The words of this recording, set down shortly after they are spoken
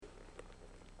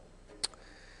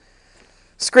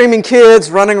Screaming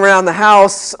kids running around the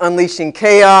house, unleashing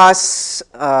chaos,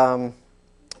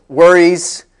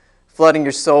 worries flooding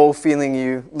your soul,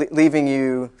 leaving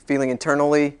you feeling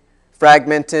internally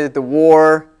fragmented, the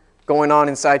war going on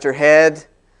inside your head,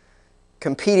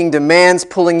 competing demands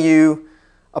pulling you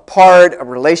apart, a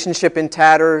relationship in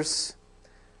tatters,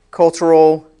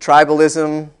 cultural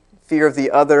tribalism, fear of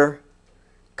the other,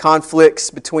 conflicts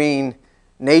between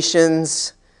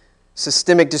nations,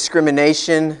 systemic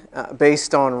discrimination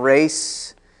based on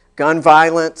race, gun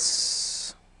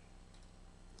violence.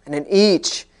 And in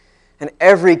each and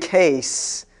every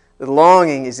case, the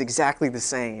longing is exactly the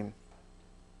same.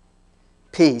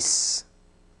 Peace.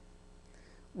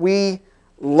 We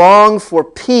long for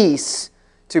peace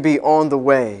to be on the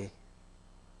way.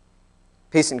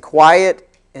 Peace and quiet,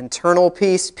 internal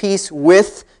peace, peace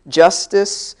with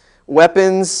justice,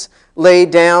 weapons laid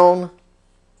down.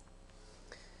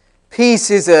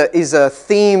 Peace is a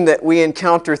theme that we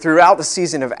encounter throughout the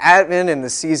season of Advent and the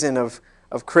season of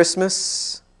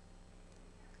Christmas.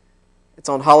 It's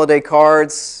on holiday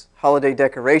cards, holiday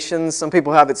decorations. Some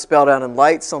people have it spelled out in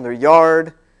lights on their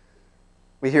yard.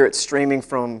 We hear it streaming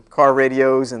from car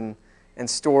radios and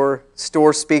store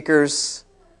speakers.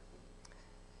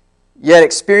 Yet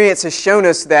experience has shown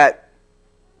us that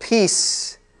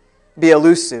peace be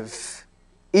elusive,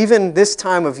 even this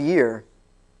time of year.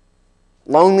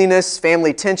 Loneliness,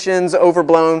 family tensions,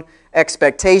 overblown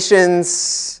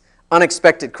expectations,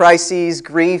 unexpected crises,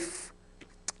 grief,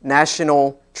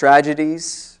 national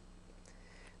tragedies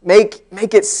make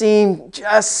it seem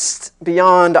just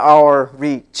beyond our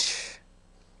reach.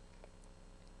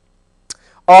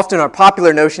 Often our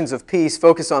popular notions of peace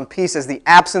focus on peace as the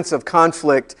absence of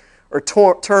conflict or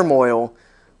turmoil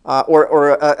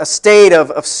or a state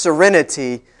of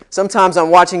serenity. Sometimes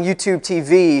I'm watching YouTube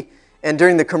TV and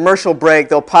during the commercial break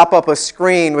they'll pop up a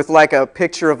screen with like a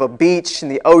picture of a beach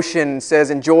and the ocean and says,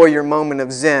 "Enjoy your moment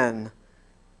of Zen."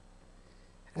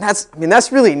 And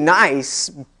that's really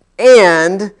nice.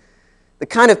 And the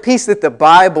kind of peace that the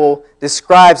Bible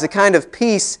describes, the kind of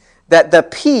peace that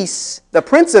the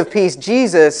Prince of Peace,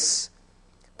 Jesus,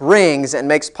 brings and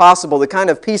makes possible, the kind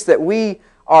of peace that we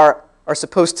are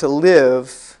supposed to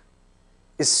live,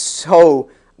 is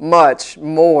so much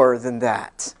more than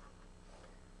that.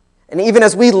 And even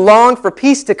as we long for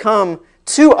peace to come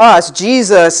to us,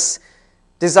 Jesus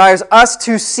desires us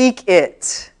to seek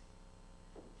it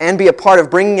and be a part of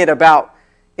bringing it about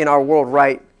in our world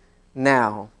right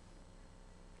now.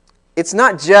 It's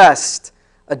not just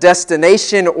a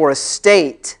destination or a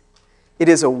state. It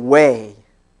is a way.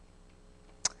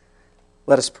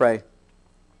 Let us pray.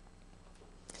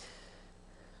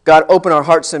 God, open our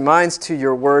hearts and minds to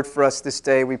your word for us this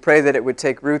day. We pray that it would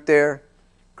take root there,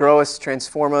 grow us,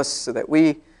 transform us, so that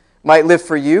we might live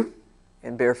for you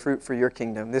and bear fruit for your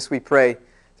kingdom. This we pray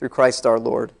through Christ our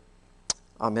Lord.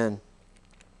 Amen.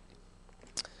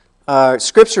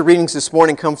 Scripture readings this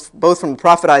morning come both from the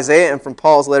prophet Isaiah and from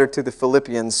Paul's letter to the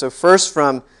Philippians. So first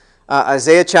from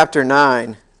Isaiah chapter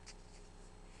 9.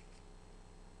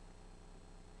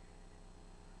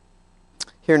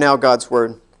 Hear now God's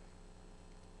word.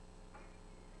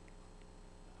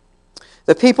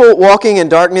 The people walking in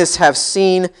darkness have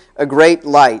seen a great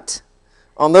light.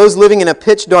 On those living in a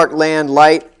pitch-dark land,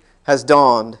 light has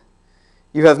dawned.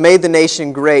 You have made the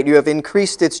nation great. You have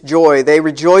increased its joy. They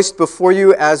rejoiced before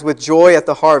you as with joy at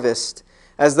the harvest,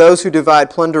 as those who divide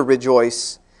plunder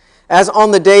rejoice. As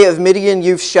on the day of Midian,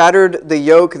 you've shattered the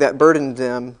yoke that burdened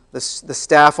them, the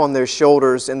staff on their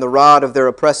shoulders and the rod of their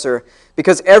oppressor,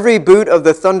 because every boot of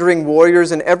the thundering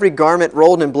warriors and every garment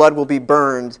rolled in blood will be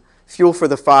burned, fuel for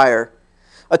the fire.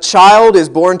 A child is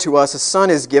born to us, a son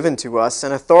is given to us,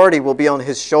 and authority will be on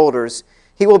his shoulders.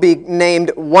 He will be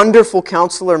named Wonderful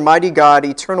Counselor, Mighty God,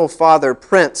 Eternal Father,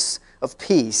 Prince of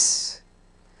Peace.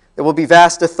 There will be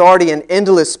vast authority and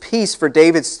endless peace for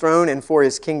David's throne and for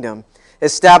his kingdom,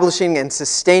 establishing and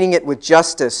sustaining it with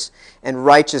justice and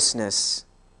righteousness,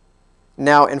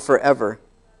 now and forever.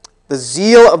 The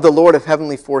zeal of the Lord of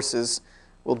heavenly forces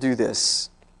will do this.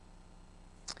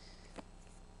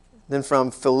 Then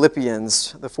from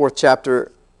Philippians, the 4th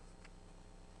chapter,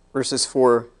 verses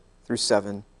 4 through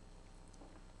 7.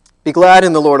 Be glad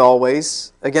in the Lord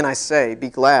always. Again I say, be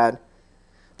glad.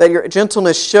 Let your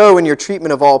gentleness show in your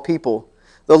treatment of all people.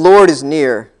 The Lord is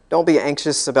near. Don't be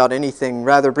anxious about anything.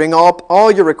 Rather, bring all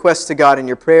your requests to God in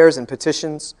your prayers and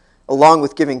petitions, along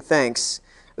with giving thanks.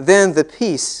 Then the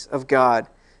peace of God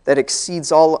that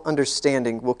exceeds all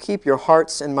understanding will keep your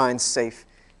hearts and minds safe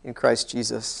in Christ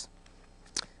Jesus.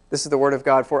 This is the word of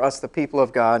God for us, the people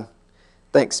of God.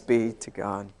 Thanks be to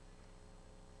God.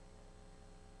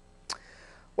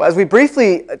 Well, as we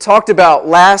briefly talked about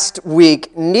last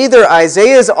week, neither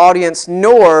Isaiah's audience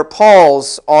nor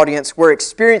Paul's audience were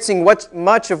experiencing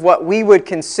much of what we would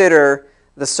consider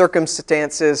the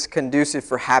circumstances conducive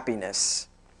for happiness.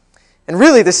 And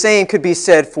really the same could be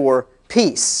said for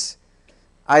peace.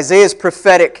 Isaiah's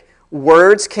prophetic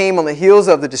words came on the heels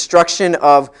of the destruction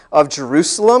of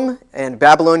Jerusalem and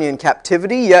Babylonian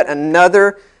captivity, yet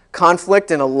another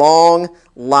conflict in a long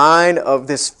line of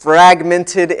this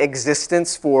fragmented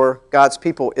existence for God's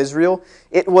people, Israel.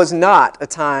 It was not a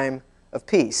time of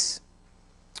peace.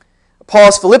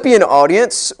 Paul's Philippian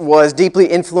audience was deeply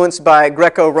influenced by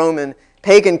Greco-Roman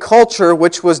pagan culture,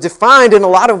 which was defined in a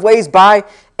lot of ways by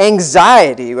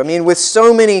anxiety. I mean, with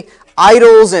so many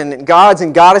idols and gods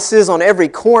and goddesses on every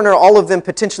corner, all of them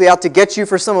potentially out to get you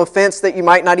for some offense that you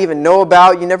might not even know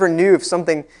about. You never knew if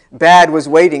something bad was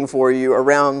waiting for you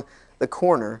around the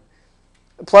corner.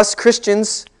 Plus,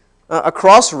 Christians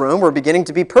across Rome were beginning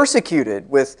to be persecuted,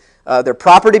 with their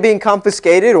property being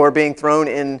confiscated or being thrown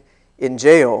in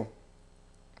jail.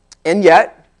 And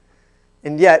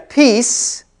yet,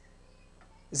 peace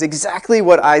is exactly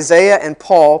what Isaiah and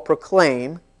Paul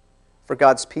proclaim for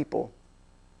God's people.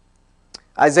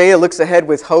 Isaiah looks ahead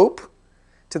with hope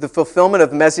to the fulfillment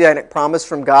of the messianic promise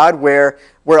from God, where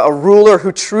a ruler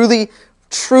who truly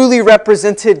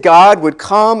represented God would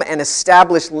come and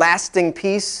establish lasting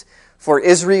peace for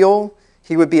Israel.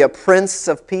 He would be a prince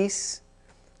of peace.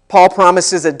 Paul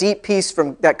promises a deep peace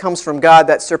that comes from God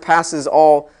that surpasses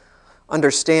all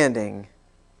understanding.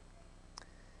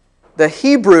 The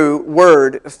Hebrew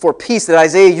word for peace that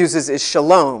Isaiah uses is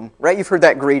shalom, right? You've heard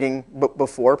that greeting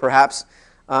before, perhaps.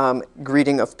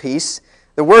 Greeting of peace.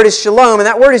 The word is shalom, and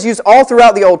that word is used all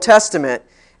throughout the Old Testament.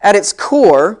 At its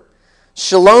core,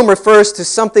 shalom refers to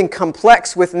something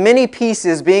complex with many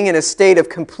pieces being in a state of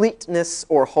completeness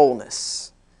or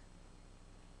wholeness.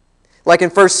 Like in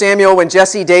 1 Samuel, when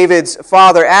Jesse, David's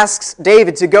father, asks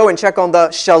David to go and check on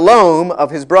the shalom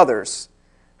of his brothers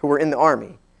who were in the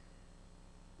army.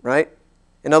 Right?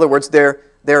 In other words, their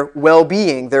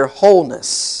well-being, their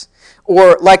wholeness.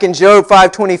 Or like in Job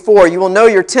 5:24, you will know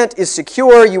your tent is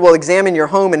secure, you will examine your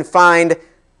home and find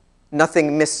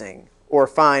nothing missing, or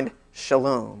find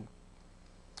shalom.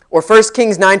 Or 1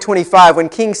 Kings 9:25, when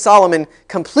King Solomon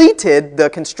completed the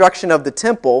construction of the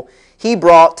temple, he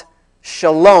brought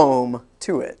shalom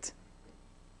to it.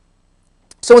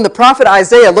 So when the prophet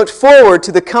Isaiah looked forward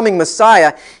to the coming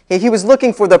Messiah, he was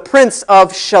looking for the Prince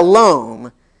of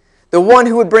Shalom, the one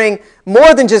who would bring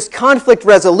more than just conflict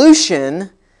resolution,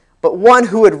 but one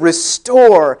who would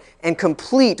restore and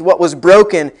complete what was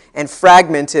broken and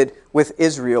fragmented with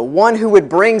Israel. One who would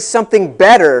bring something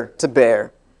better to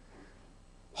bear.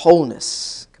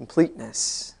 Wholeness,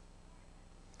 completeness.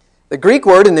 The Greek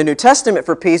word in the New Testament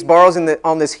for peace borrows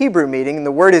on this Hebrew meaning, and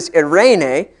the word is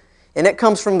eirene, and it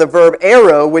comes from the verb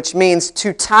airo, which means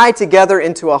to tie together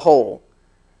into a whole.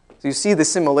 So you see the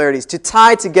similarities, to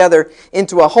tie together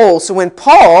into a whole. So when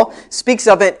Paul speaks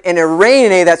of an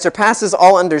eirene that surpasses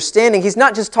all understanding, he's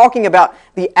not just talking about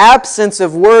the absence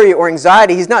of worry or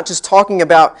anxiety. He's not just talking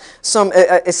about some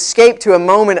escape to a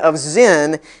moment of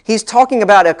zen. He's talking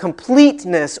about a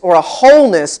completeness or a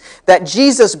wholeness that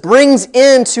Jesus brings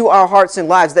into our hearts and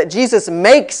lives, that Jesus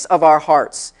makes of our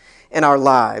hearts and our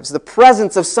lives. The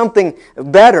presence of something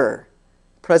better,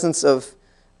 presence of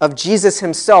Jesus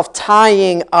himself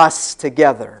tying us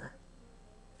together.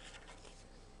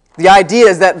 The idea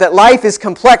is that life is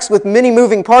complex with many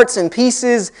moving parts and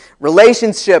pieces,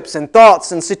 relationships and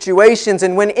thoughts and situations,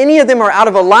 and when any of them are out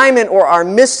of alignment or are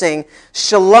missing,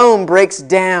 shalom breaks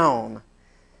down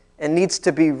and needs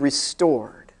to be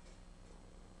restored.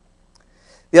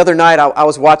 The other night I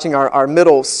was watching our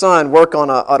middle son work on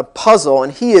a puzzle,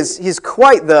 and he's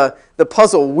quite the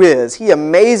puzzle whiz. He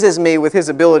amazes me with his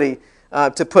ability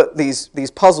to put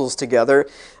these puzzles together.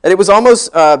 And it was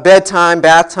almost bedtime,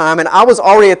 bath time, and I was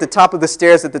already at the top of the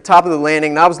stairs, at the top of the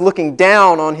landing, and I was looking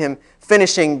down on him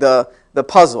finishing the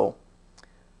puzzle.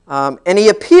 And it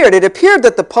appeared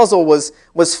that the puzzle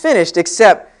was finished,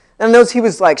 except I noticed he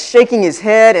was like shaking his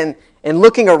head and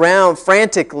looking around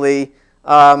frantically,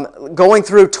 going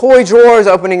through toy drawers,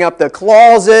 opening up the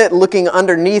closet, looking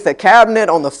underneath a cabinet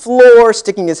on the floor,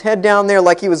 sticking his head down there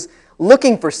like he was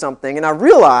looking for something. And I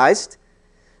realized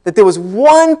that there was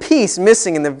one piece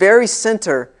missing in the very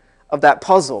center of that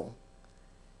puzzle.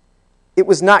 It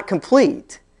was not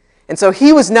complete. And so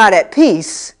he was not at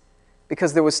peace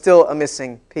because there was still a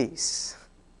missing piece.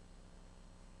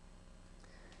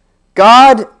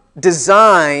 God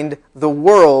designed the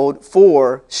world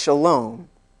for shalom.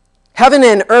 Heaven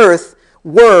and earth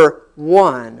were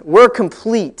one, were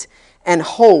complete, and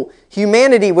whole.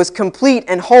 Humanity was complete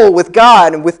and whole with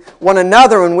God and with one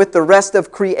another and with the rest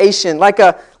of creation. Like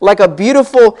a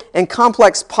beautiful and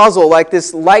complex puzzle, like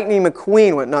this Lightning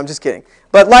McQueen. No, I'm just kidding.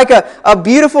 But like a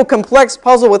beautiful, complex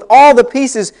puzzle with all the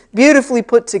pieces beautifully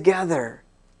put together.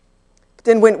 But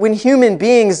then when human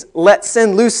beings let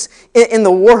sin loose in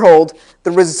the world,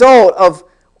 the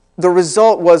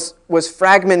result was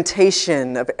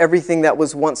fragmentation of everything that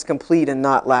was once complete and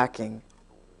not lacking.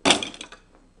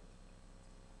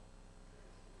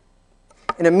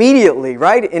 And immediately,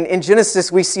 right, in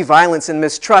Genesis we see violence and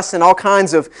mistrust and all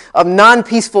kinds of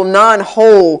non-peaceful,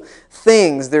 non-whole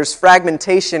things. There's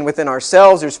fragmentation within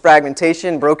ourselves. There's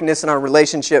fragmentation, brokenness in our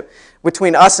relationship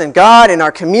between us and God, in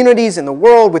our communities, in the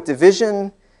world, with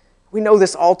division. We know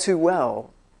this all too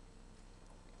well.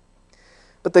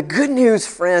 But the good news,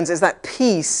 friends, is that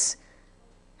peace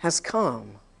has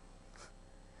come.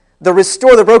 The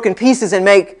restore the broken pieces and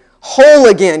make whole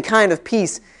again kind of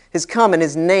peace has come, and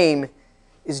His name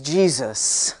is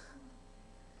Jesus.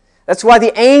 That's why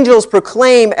the angels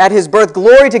proclaim at His birth,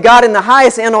 glory to God in the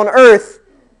highest, and on earth,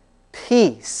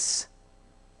 peace.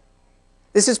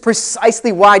 This is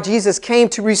precisely why Jesus came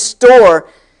to restore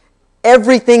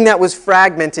everything that was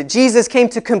fragmented. Jesus came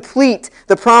to complete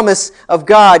the promise of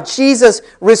God. Jesus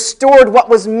restored what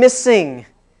was missing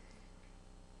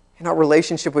in our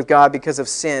relationship with God because of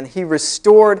sin. He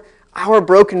restored our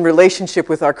broken relationship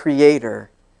with our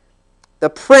Creator. The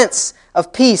Prince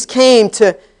of Peace came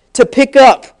to pick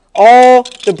up all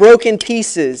the broken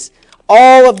pieces,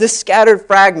 all of the scattered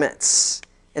fragments,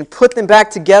 and put them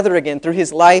back together again through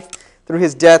His life, through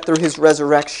His death, through His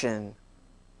resurrection.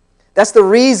 That's the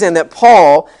reason that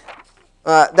Paul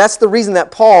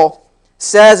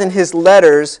says in his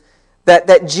letters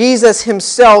that Jesus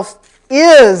Himself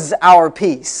is our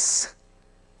peace,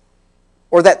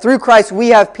 or that through Christ we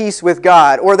have peace with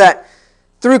God, or that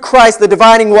through Christ the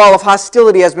dividing wall of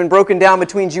hostility has been broken down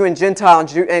between Jew and Gentile,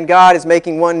 and God is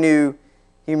making one new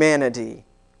humanity.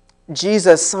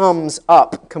 Jesus sums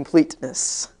up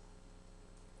completeness.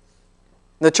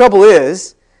 The trouble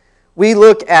is, we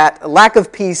look at lack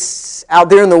of peace out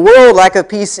there in the world, lack of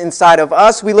peace inside of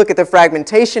us. We look at the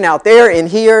fragmentation out there in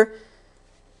here,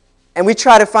 and we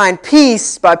try to find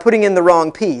peace by putting in the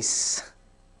wrong piece.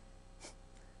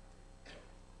 It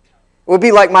would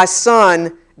be like my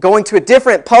son going to a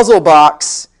different puzzle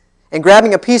box and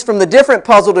grabbing a piece from the different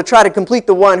puzzle to try to complete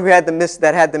the one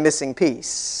that had the missing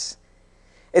piece.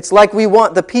 It's like we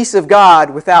want the peace of God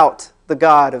without the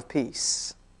God of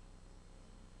peace.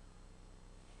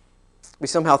 We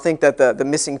somehow think that the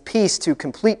missing piece to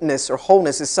completeness or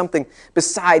wholeness is something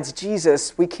besides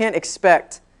Jesus. We can't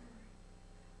expect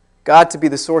God to be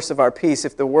the source of our peace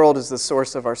if the world is the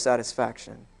source of our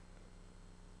satisfaction.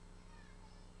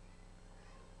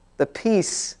 The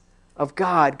peace of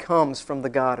God comes from the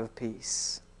God of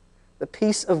peace. The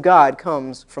peace of God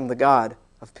comes from the God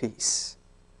of peace.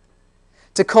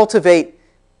 To cultivate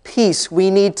peace,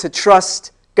 we need to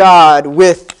trust God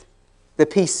with the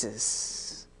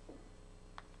pieces.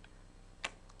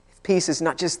 If peace is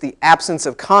not just the absence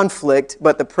of conflict,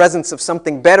 but the presence of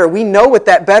something better, we know what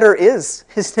that better is.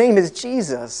 His name is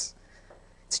Jesus.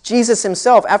 It's Jesus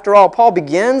Himself. After all, Paul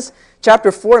begins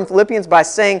chapter 4 in Philippians by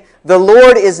saying, the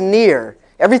Lord is near.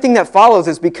 Everything that follows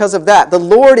is because of that. The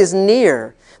Lord is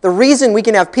near. The reason we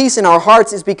can have peace in our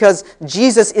hearts is because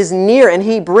Jesus is near and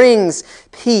He brings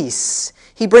peace.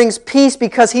 He brings peace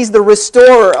because He's the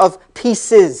restorer of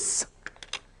pieces.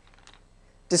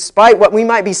 Despite what we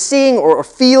might be seeing or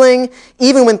feeling,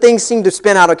 even when things seem to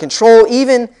spin out of control,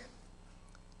 even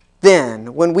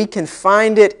then, when we can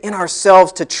find it in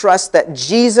ourselves to trust that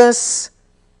Jesus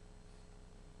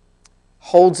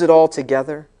holds it all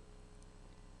together,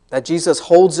 that Jesus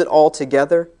holds it all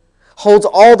together, holds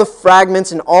all the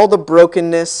fragments and all the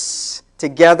brokenness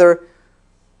together,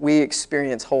 we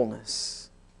experience wholeness.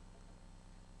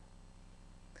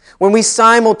 When we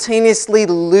simultaneously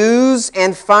lose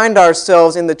and find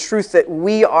ourselves in the truth that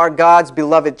we are God's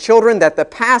beloved children, that the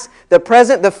past, the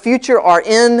present, the future are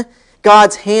in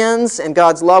God's hands and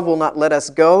God's love will not let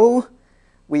us go,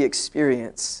 we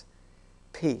experience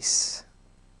peace.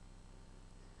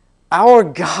 Our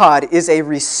God is a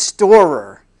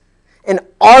restorer, an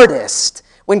artist.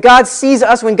 When God sees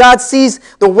us, when God sees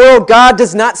the world, God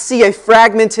does not see a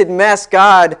fragmented mess.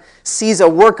 God sees a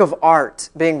work of art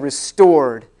being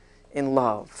restored in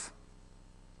love.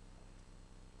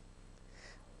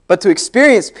 But to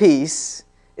experience peace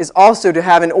is also to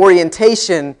have an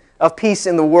orientation of peace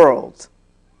in the world.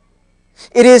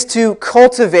 It is to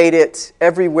cultivate it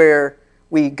everywhere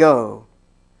we go.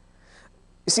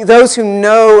 You see, those who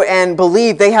know and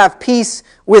believe they have peace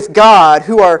with God,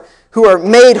 who are who are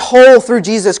made whole through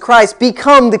Jesus Christ,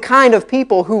 become the kind of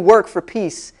people who work for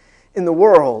peace in the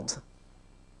world,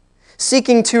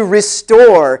 seeking to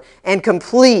restore and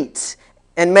complete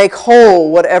and make whole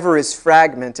whatever is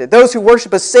fragmented. Those who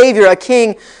worship a Savior, a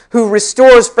King who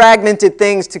restores fragmented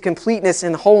things to completeness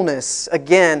and wholeness,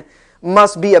 again,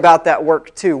 must be about that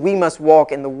work too. We must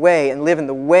walk in the way and live in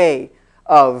the way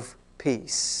of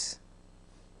peace.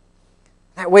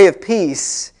 That way of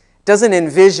peace doesn't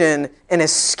envision an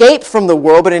escape from the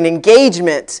world, but an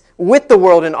engagement with the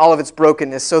world in all of its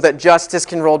brokenness so that justice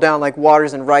can roll down like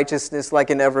waters and righteousness like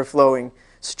an ever-flowing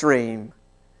stream.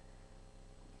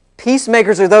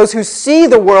 Peacemakers are those who see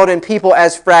the world and people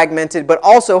as fragmented, but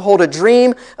also hold a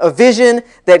dream, a vision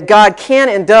that God can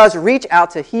and does reach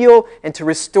out to heal and to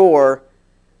restore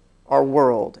our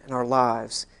world and our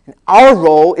lives. And our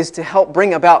role is to help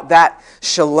bring about that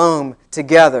shalom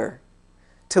together.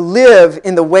 To live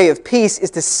in the way of peace is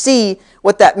to see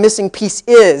what that missing piece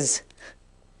is,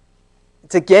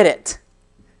 to get it,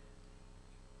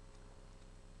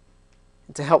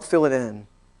 and to help fill it in.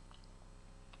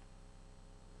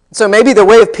 So maybe the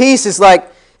way of peace is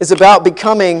about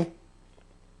becoming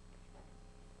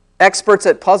experts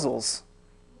at puzzles.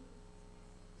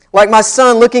 Like my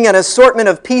son looking at an assortment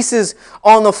of pieces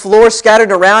on the floor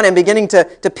scattered around and beginning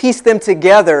to piece them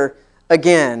together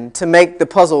again to make the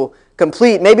puzzle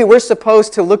complete. Maybe we're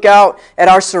supposed to look out at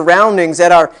our surroundings,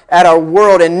 at our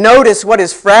world, and notice what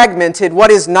is fragmented, what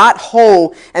is not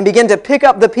whole, and begin to pick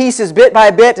up the pieces bit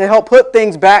by bit to help put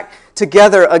things back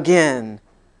together again.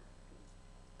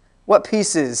 What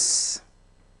pieces,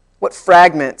 what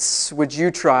fragments would you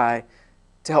try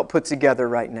to help put together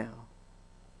right now?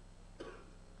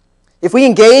 If we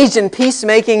engaged in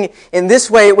peacemaking in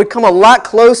this way, it would come a lot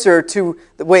closer to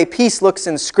the way peace looks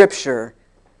in Scripture,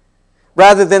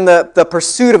 rather than the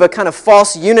pursuit of a kind of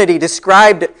false unity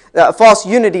disguised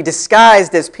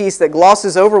as peace that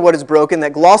glosses over what is broken,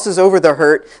 that glosses over the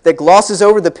hurt, that glosses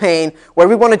over the pain, where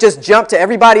we want to just jump to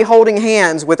everybody holding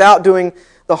hands without doing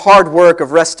the hard work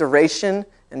of restoration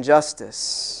and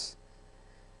justice.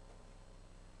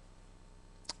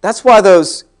 That's why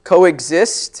those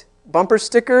coexist bumper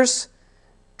stickers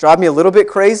drive me a little bit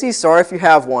crazy. Sorry if you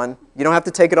have one. You don't have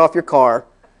to take it off your car.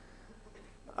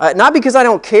 Not because I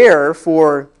don't care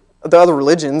for the other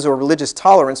religions or religious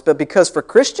tolerance, but because for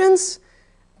Christians,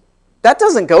 that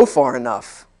doesn't go far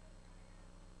enough.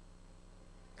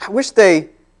 I wish they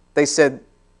said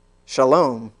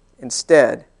shalom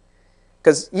instead.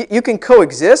 Because you can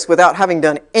coexist without having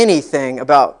done anything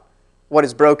about what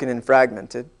is broken and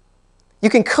fragmented. You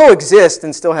can coexist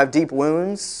and still have deep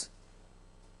wounds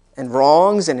and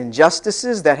wrongs and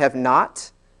injustices that have not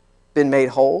been made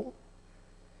whole.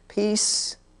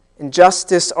 Peace and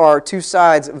justice are two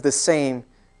sides of the same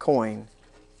coin.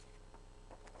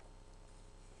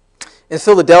 In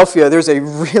Philadelphia, there's a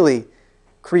really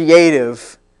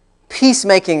creative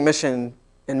peacemaking mission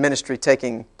and ministry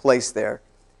taking place there.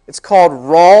 It's called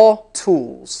Raw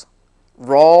Tools.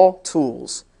 Raw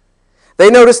Tools. They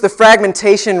noticed the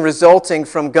fragmentation resulting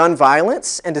from gun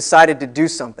violence and decided to do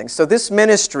something. So this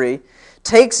ministry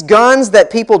takes guns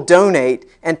that people donate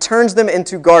and turns them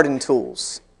into garden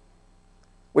tools,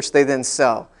 which they then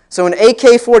sell. So an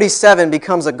AK-47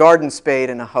 becomes a garden spade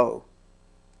and a hoe.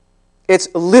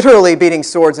 It's literally beating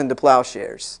swords into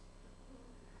plowshares.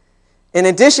 In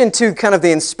addition to kind of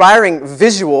the inspiring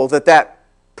visual that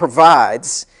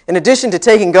provides, in addition to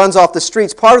taking guns off the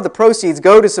streets, part of the proceeds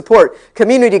go to support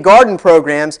community garden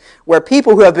programs where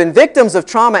people who have been victims of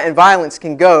trauma and violence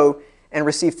can go and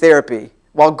receive therapy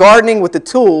while gardening with the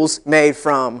tools made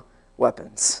from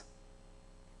weapons.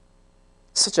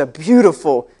 Such a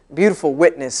beautiful, beautiful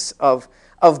witness of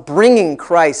bringing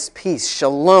Christ's peace,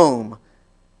 shalom,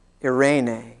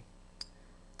 irene.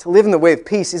 To live in the way of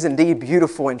peace is indeed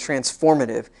beautiful and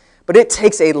transformative, but it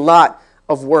takes a lot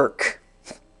of work.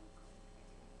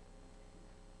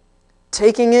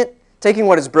 Taking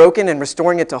what is broken and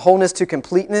restoring it to wholeness, to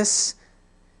completeness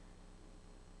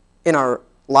in our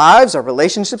lives, our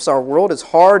relationships, our world is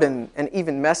hard and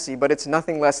even messy, but it's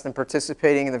nothing less than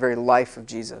participating in the very life of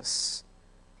Jesus.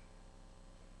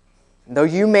 And though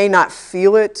you may not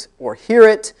feel it or hear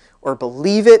it or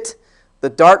believe it, the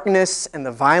darkness and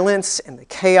the violence and the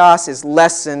chaos is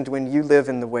lessened when you live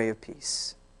in the way of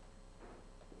peace.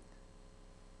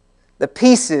 The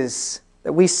pieces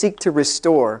that we seek to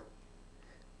restore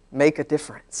make a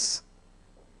difference.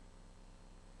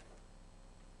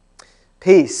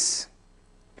 Peace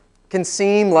can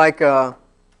seem like a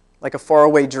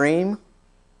faraway dream.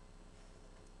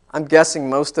 I'm guessing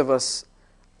most of us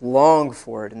long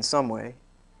for it in some way.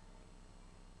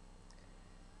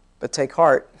 But take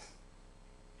heart.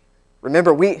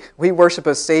 Remember, we worship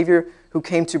a Savior who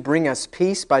came to bring us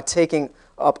peace by taking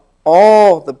up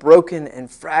all the broken and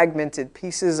fragmented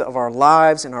pieces of our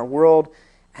lives and our world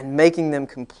and making them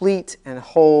complete and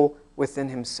whole within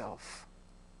Himself.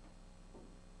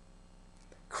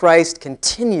 Christ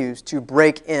continues to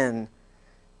break in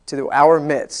to our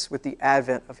midst with the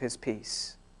advent of His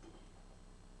peace.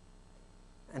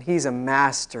 And He's a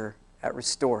master at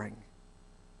restoring.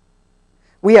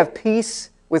 We have peace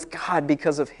with God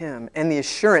because of Him and the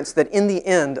assurance that in the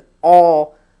end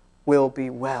all will be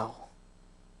well.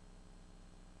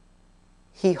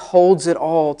 He holds it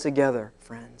all together,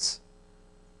 friends.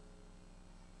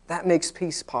 That makes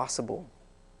peace possible,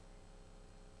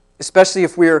 especially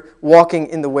if we're walking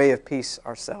in the way of peace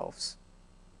ourselves.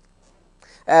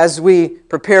 As we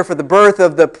prepare for the birth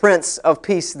of the Prince of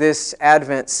Peace this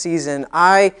Advent season,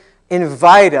 I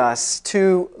invite us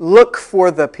to look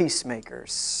for the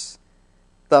peacemakers,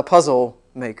 the puzzle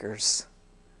makers.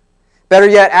 Better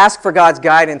yet, ask for God's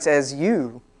guidance as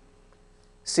you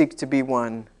seek to be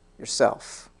one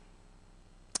yourself.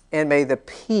 And may the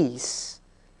peace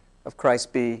of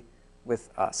Christ be with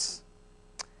us.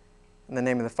 In the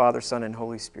name of the Father, Son, and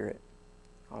Holy Spirit.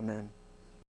 Amen.